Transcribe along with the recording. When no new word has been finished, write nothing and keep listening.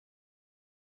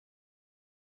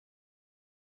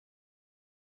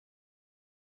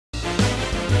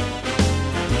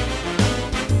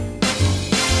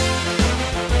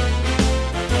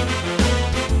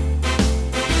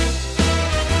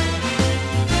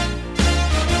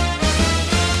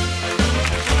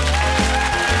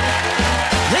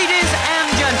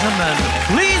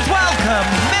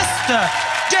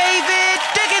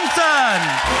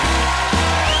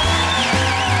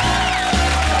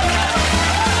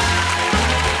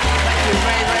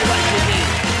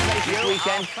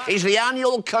on is the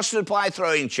annual Custard Pie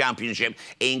Throwing Championship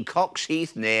in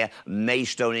Coxheath near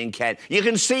Maidstone in Kent. You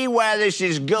can see where this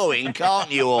is going,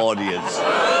 can't you, audience?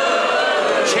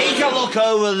 Take a look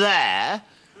over there.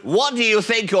 What do you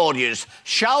think, audience?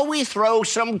 Shall we throw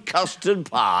some custard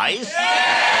pies?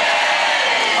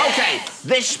 OK,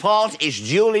 this part is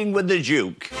dueling with the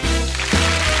Duke.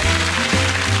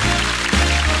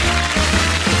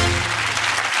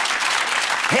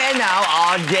 Here now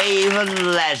are Dave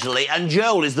and Leslie, and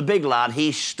Joel is the big lad.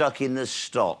 He's stuck in the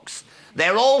stocks.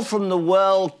 They're all from the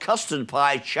World Custard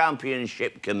Pie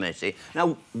Championship Committee.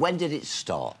 Now, when did it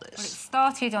start, this? Well, it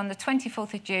started on the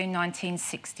 24th of June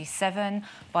 1967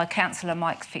 by Councillor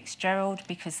Mike Fitzgerald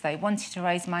because they wanted to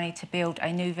raise money to build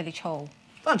a new village hall.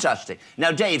 Fantastic.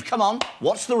 Now, Dave, come on.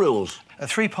 What's the rules?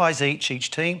 3 pies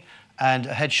each team, and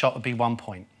a headshot would be 1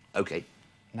 point. OK. And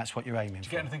that's what you're aiming for. Did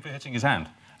you get anything for hitting his hand?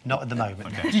 Not at the moment.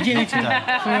 Okay. Did you need to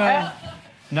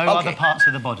No other parts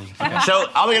of the body. Okay. So,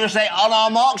 are we going to say on our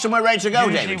marks and we're ready to go,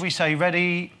 Usually David? we say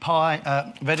ready,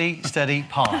 pie, ready, steady,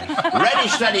 pie. Ready,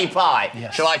 steady, pie.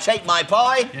 Yes. Shall I take my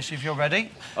pie? Yes, if you're ready.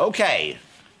 OK.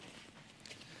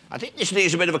 I think this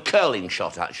needs a bit of a curling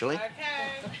shot, actually. OK.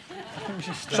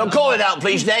 So call it out,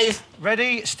 please, Dave.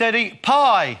 Ready, steady,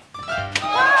 pie.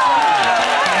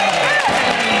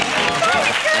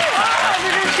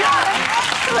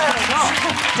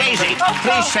 Daisy,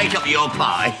 please take up your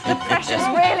pie. The pressure's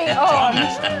really on.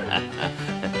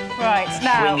 Right,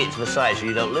 now... Swing it to the side so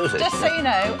you don't lose it. Just so you know,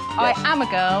 yes. I am a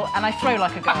girl and I throw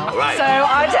like a girl. Right. So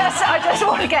I just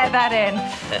want to get that in.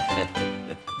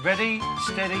 Ready,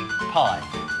 steady, pie.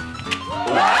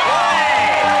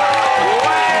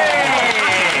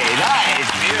 That is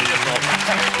beautiful.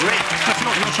 Rick. That's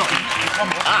not your shot.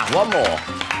 One more.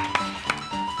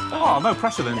 Oh, no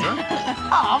pressure then, Joe.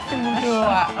 I think we'll do all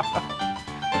that.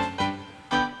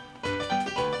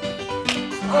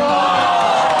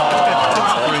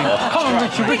 Come on,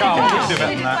 Richard, we can do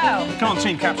better than that. Well. Come on,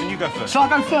 team captain, you go first. So I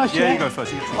go first, yeah? You go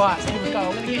first. You get all right, so here we go.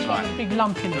 I'm going to get a big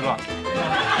lump in there. Good luck.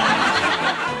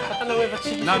 I don't know whether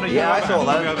to... No, you yeah, I thought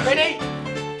that. Ready?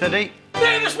 Steady.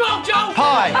 Near the smoke, Joe!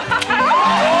 Pie.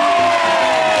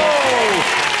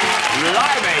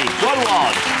 Blimey, good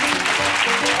one.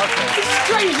 Okay. It's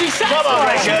strangely satisfying. Come on,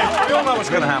 Richard. You all know what's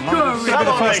going to happen. Come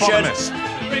on, Richard.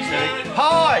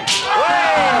 Pie.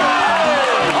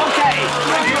 OK.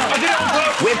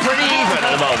 We're pretty even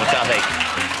at the moment, I think.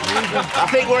 I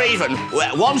think we're even.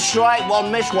 One strike,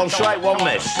 one miss, one strike, one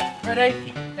miss. Ready?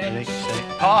 Ready, steady,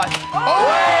 pie.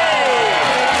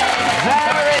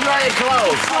 Very, very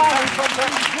close.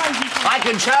 I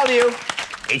can tell you,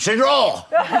 it's a draw.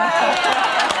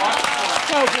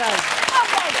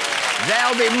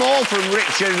 There'll be more from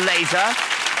Richard later.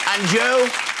 And Joe,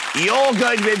 you're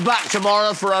going to be back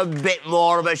tomorrow for a bit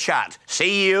more of a chat.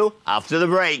 See you after the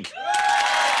break.